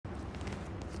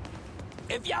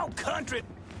If y'all country...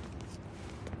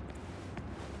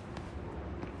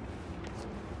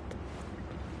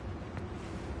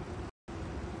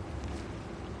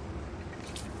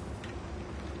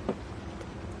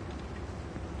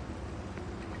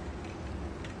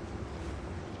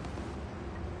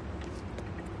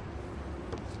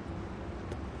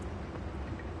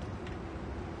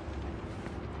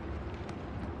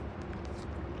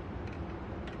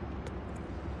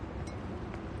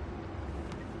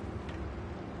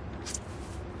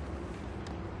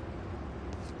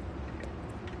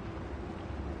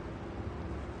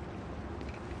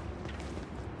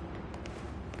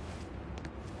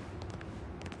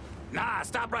 Nah,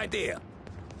 stop right there.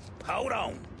 Hold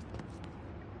on.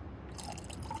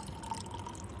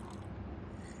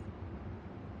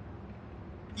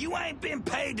 You ain't been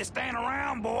paid to stand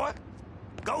around, boy.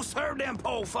 Go serve them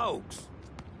poor folks.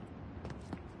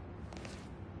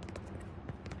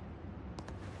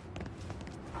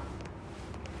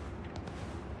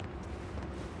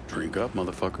 Drink up,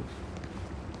 motherfuckers.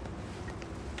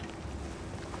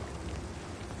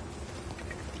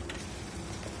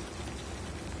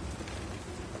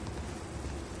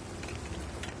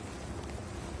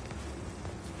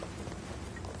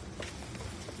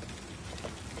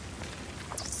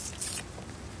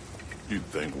 You'd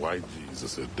think white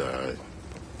Jesus had died.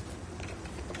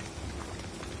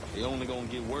 They only gonna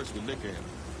get worse with liquor in 'em.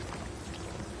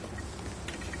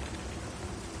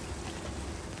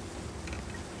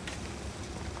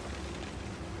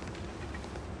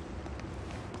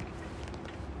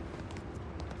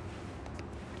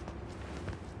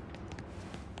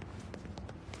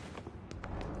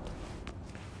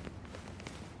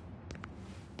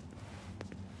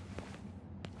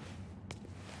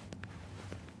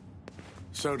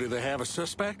 So do they have a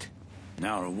suspect?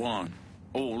 Not a one.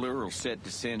 Old Earl set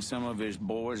to send some of his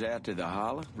boys out to the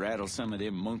holler, rattle some of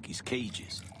them monkeys'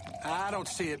 cages. I don't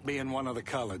see it being one of the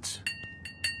coloreds.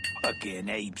 Fucking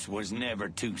apes was never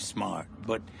too smart,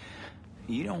 but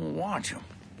you don't watch them.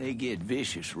 They get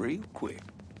vicious real quick.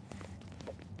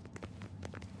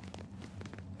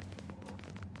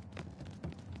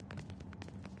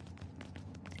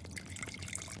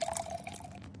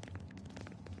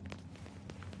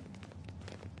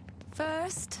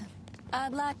 First,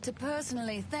 I'd like to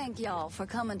personally thank y'all for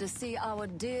coming to see our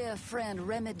dear friend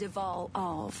Remy Duval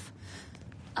off.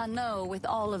 I know with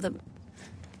all of the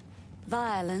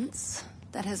violence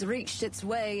that has reached its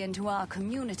way into our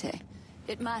community,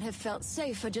 it might have felt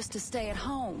safer just to stay at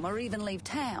home or even leave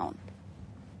town.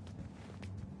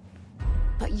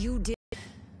 But you did.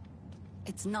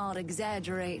 It's not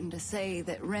exaggerating to say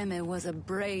that Remy was a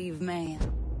brave man.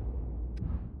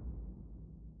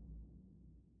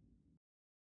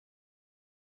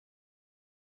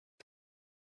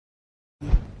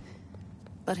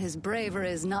 But his bravery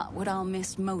is not what I'll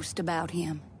miss most about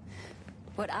him.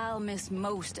 What I'll miss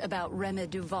most about Remy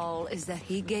Duval is that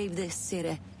he gave this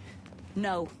city,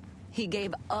 no, he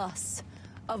gave us,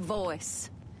 a voice.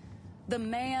 The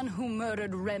man who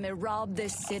murdered Remy robbed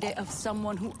this city of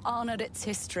someone who honored its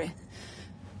history.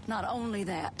 Not only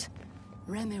that,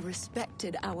 Remy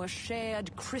respected our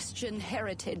shared Christian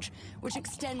heritage, which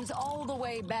extends all the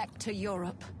way back to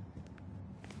Europe.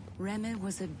 Remy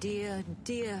was a dear,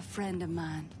 dear friend of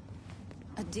mine.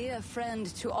 A dear friend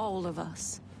to all of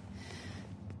us.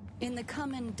 In the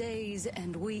coming days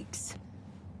and weeks,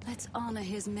 let's honor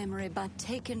his memory by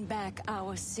taking back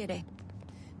our city.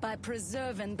 By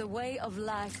preserving the way of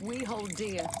life we hold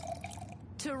dear.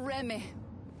 To Remy.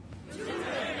 To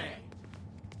Remy!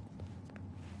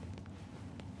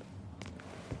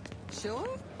 Sure?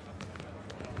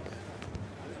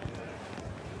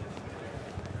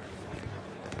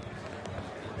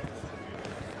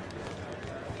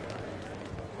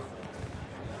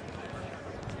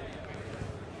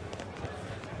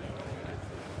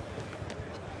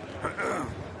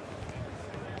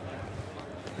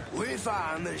 We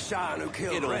found the shine who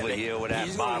killed Get over Remy. here with that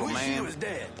He's bottle, wish man. he was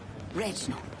dead.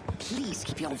 Reginald, please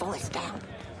keep your voice down.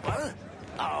 What?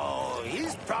 Oh,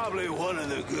 he's probably one of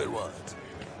the good ones.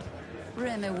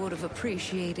 Remy would have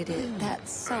appreciated it.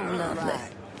 That's so lovely.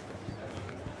 Right.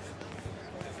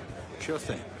 Sure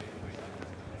thing.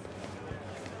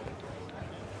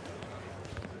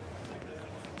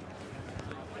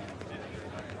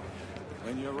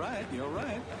 When you're right, you're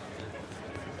right.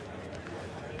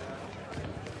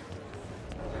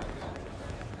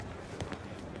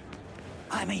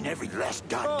 I mean, every last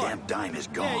goddamn dime is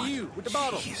gone. Yeah, you, with the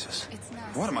bottle. Jesus. It's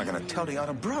nice What am I seeing gonna you. tell the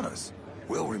other brothers?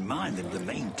 We'll remind them to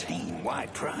maintain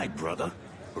white pride, brother.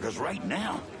 Because right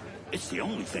now, it's the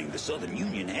only thing the Southern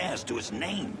Union has to its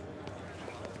name.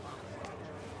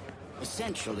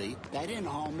 Essentially, that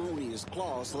inharmonious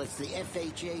clause lets the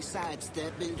FHA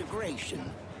sidestep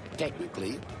integration.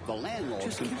 Technically, the landlord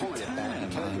Just can give it point at that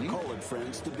and time, tell your honey. colored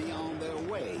friends to be on their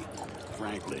way.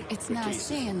 Frankly, It's the nice case is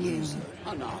seeing you. losing,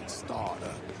 a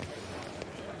non-starter.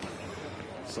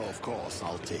 So of course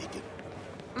I'll take it.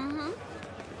 Mm-hmm.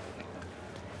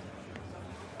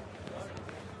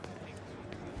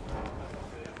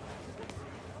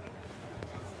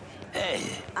 Hey,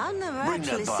 I've never Bring that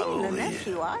actually bottle seen the over here.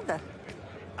 nephew either.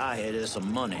 I had her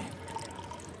some money.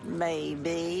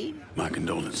 Maybe. My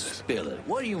condolences. Spill it.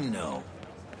 What do you know?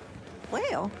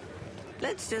 Well,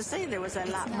 let's just say there was a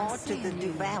lot nice more to the seeing you.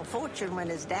 Duval fortune when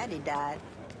his daddy died.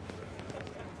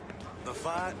 The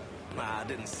fight? Nah, I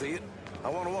didn't see it. I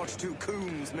want to watch two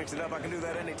coons mix it up. I can do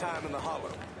that any time in the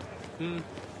hollow.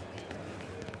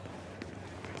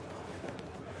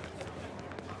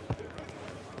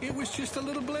 It was just a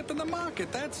little blip in the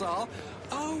market, that's all.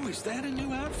 Oh, is that a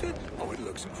new outfit? Oh, it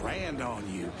looks grand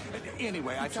on you.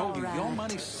 Anyway, I It's told you, all your right.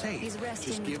 money's safe. He's resting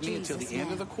Just give with me until Jesus the end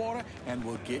now. of the quarter, and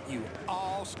we'll get you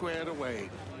all squared away.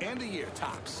 End of year,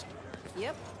 tops.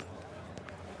 Yep.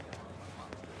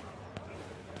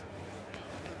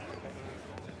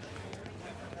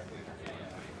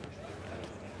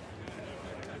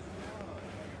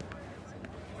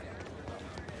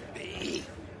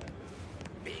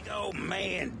 Big old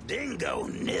man, dingo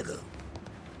nigga.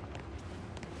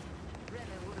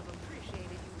 Remy would have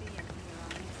appreciated you being here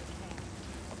on his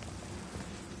behalf.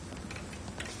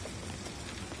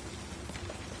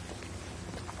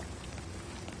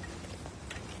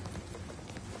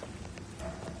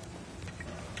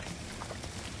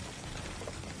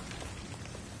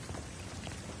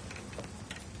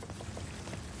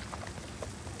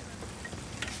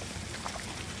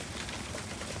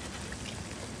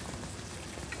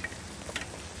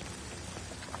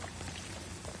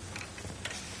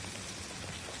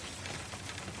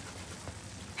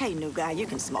 Hey, new guy, you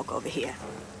can smoke over here.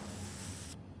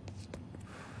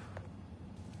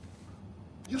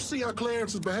 You see how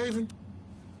Clarence is behaving?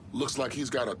 Looks like he's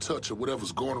got a touch of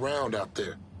whatever's going around out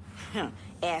there.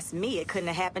 Ask me, it couldn't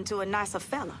have happened to a nicer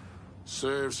fella.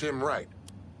 Serves him right.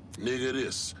 Nigga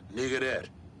this, nigga that.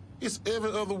 It's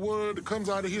every other word that comes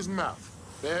out of his mouth.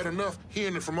 Bad enough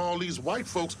hearing it from all these white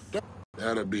folks.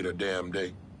 That'll be the damn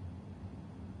day.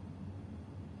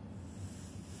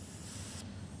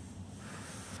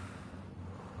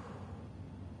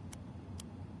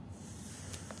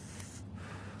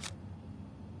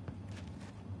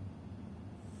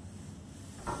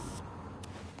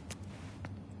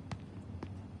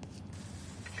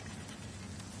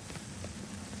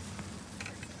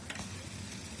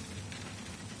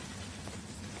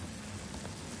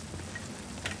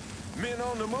 Men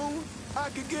on the moon? I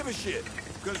could give a shit.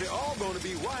 Because they're all going to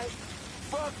be white.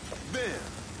 Fuck them.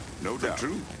 No doubt.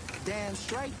 True. Damn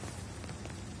straight.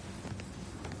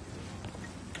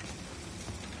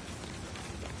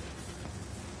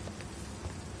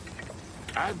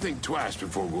 I'd think twice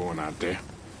before going out there.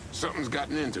 Something's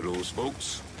gotten into those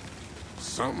folks.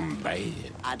 Something bad.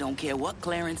 I don't care what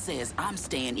Clarence says. I'm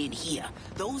staying in here.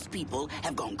 Those people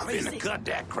have gone crazy. Finna cut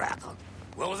that crackle.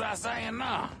 What was I saying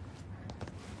now?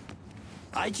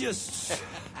 I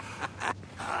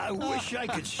wish I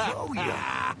could show you.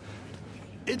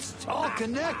 It's all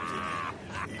connected.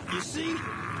 You see?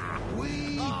 We,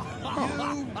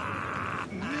 you,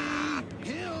 me,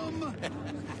 him.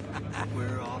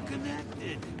 We're all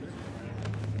connected.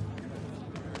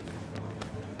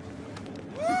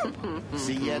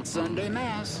 See you at Sunday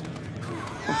Mass.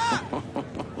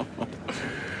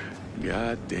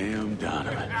 Goddamn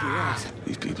Donovan.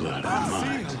 These people are out of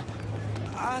their minds.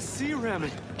 I see Remy.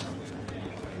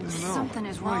 Something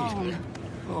is wrong.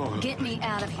 Get me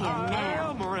out of here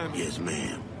now. Yes,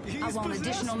 ma'am. I want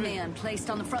additional men placed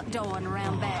on the front door and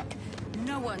around back.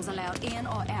 No one's allowed in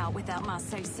or out without my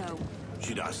say-so.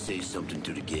 Should I say something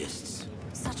to the guests?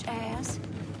 Such as?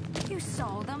 You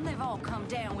saw them. They've all come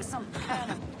down with some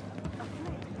kind of...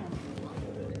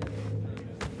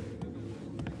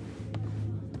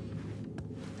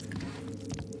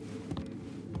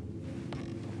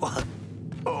 What?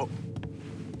 Oh,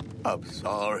 I'm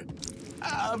sorry.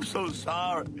 I'm so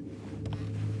sorry.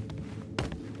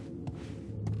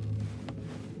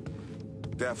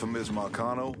 That for Miss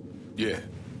Marcano? Yeah.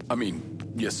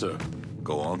 Yes, sir.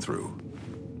 Go on through.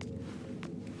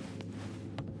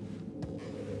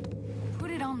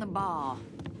 Put it on the bar.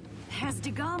 Has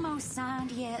DeGarmo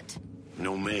signed yet?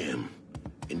 No, ma'am.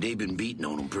 And they've been beating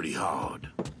on him pretty hard.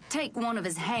 Take one of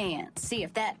his hands, see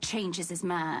if that changes his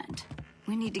mind.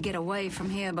 We need to get away from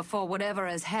here before whatever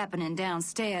is happening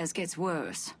downstairs gets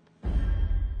worse.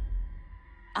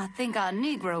 I think our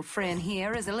Negro friend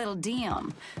here is a little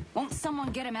dim. Won't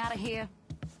someone get him out of here?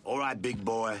 All right, big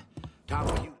boy. Time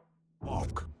for you to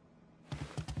walk.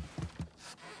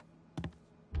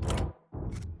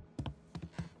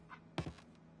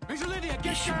 Miss Olivia, get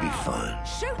This should be down! fun.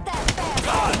 Shoot that bastard!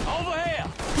 God, over here!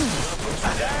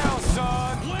 Put you down,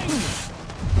 son! Wait!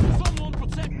 Someone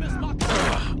protect Miss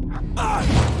McCall! Out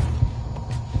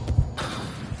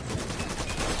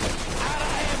of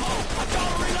ammo! I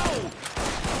gotta reload!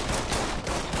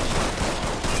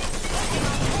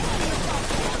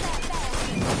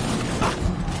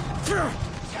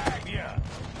 Tag ya!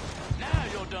 Now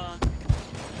you're done.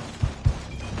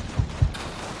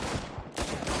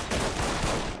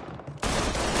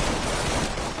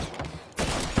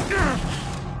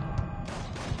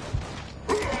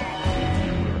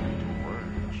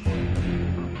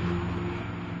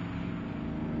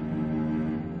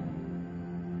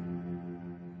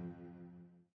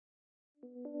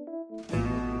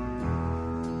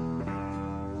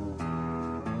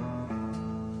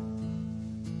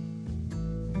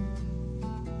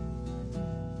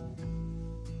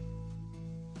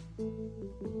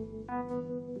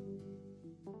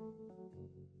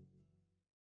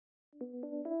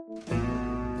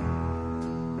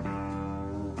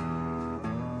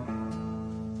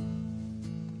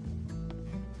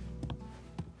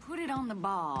 Put it on the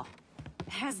ball.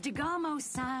 Has DeGamo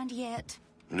signed yet?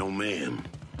 No, ma'am.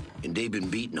 And they've been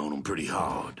beating on him pretty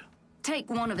hard. Take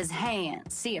one of his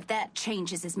hands, see if that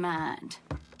changes his mind.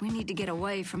 We need to get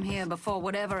away from here before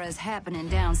whatever is happening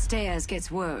downstairs gets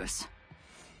worse.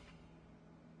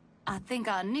 I think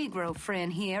our Negro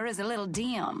friend here is a little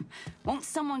dim. Won't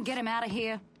someone get him out of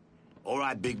here? All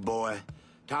right, big boy.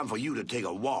 Time for you to take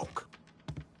a walk.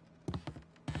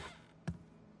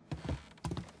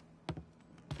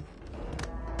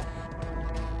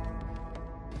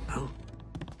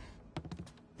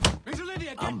 Miss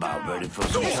Olivia, get I'm about down! ready for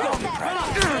some zombie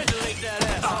practice. Ventilate that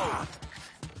asshole!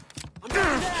 I'm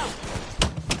going down!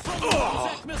 Someone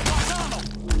protect Miss McDonald!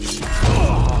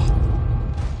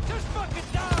 Just fucking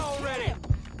die already!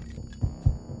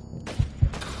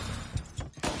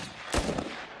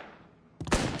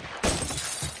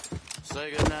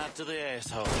 Say goodnight to the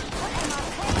asshole. What am I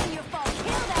paying you for?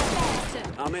 Kill that bastard!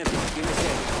 I'm in. Give me a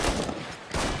second.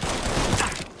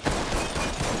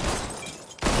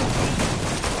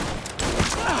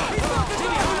 He's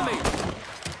behind me!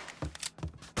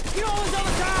 You always on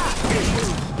the time!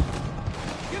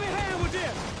 Give me a hand with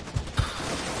this!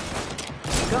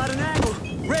 Got an angle.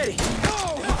 Ready.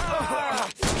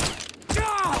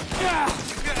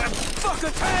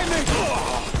 Fucker, tag me!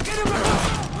 Get him out!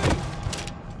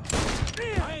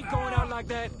 I ain't going out like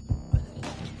that.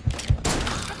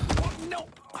 No!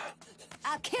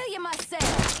 I'll kill you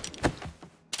myself!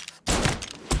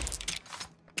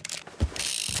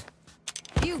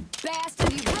 You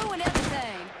bastard, you ruined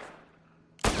everything!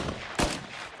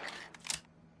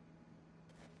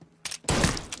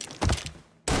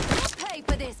 You'll pay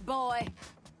for this, boy!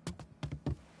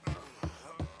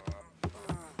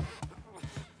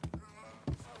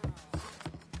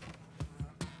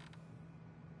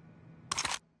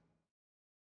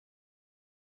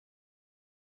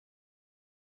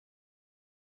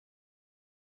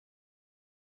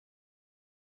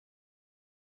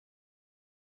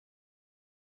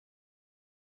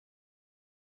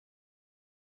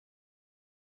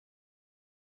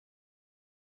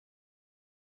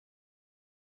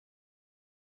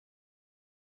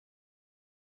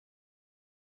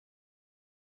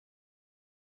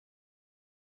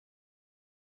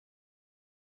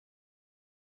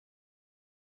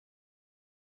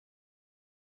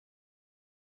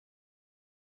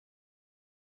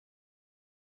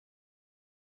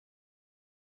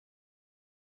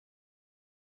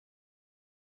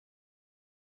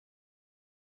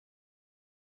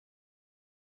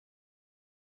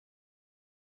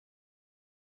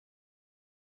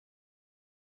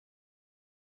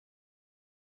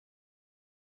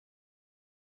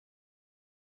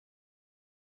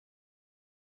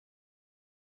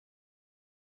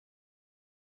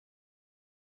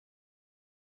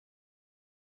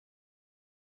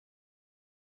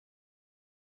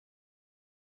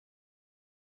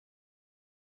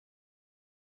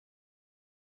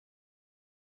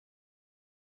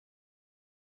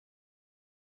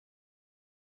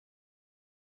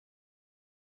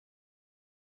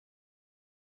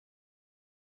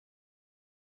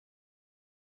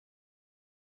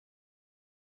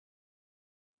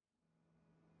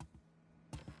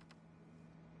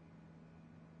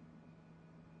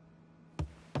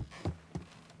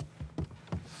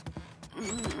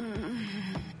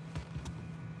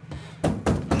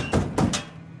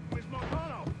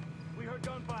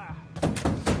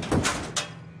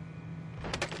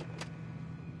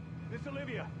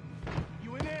 Olivia,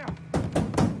 you in there?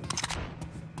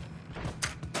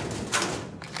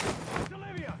 Miss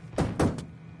Olivia!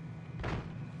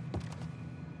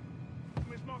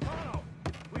 Miss Marcano,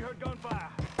 we heard gunfire.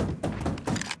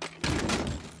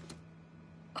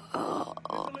 Miss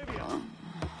Olivia,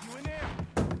 you in there?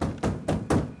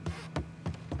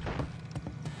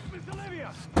 Miss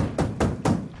Olivia!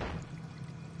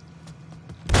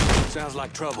 Sounds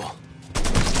like trouble.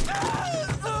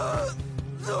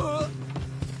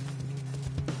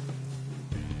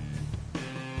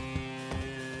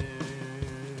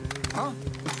 Huh?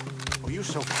 Oh, you're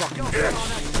so fucking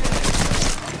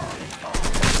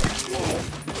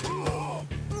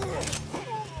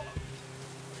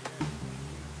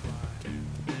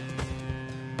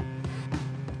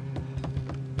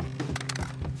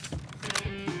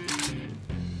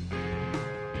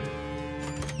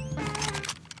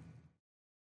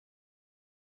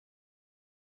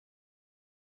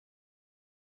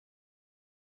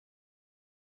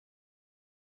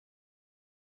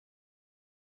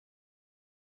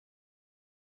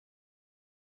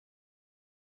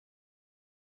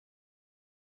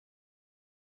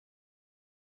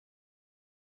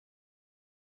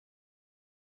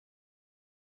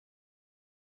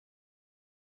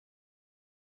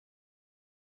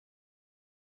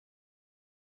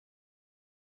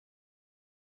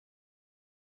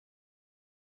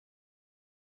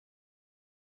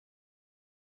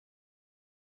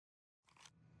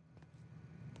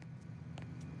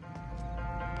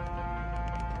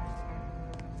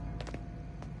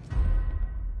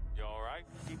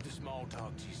Keep the small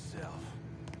talk to yourself.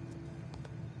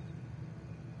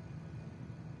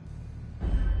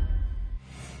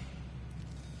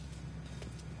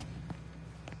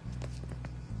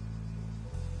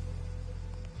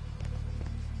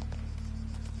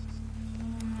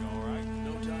 You all right?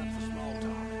 No time for small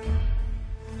talk.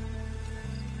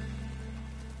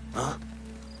 Huh?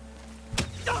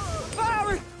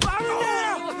 Fire! Fire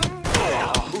now!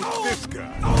 Who's this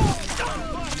guy?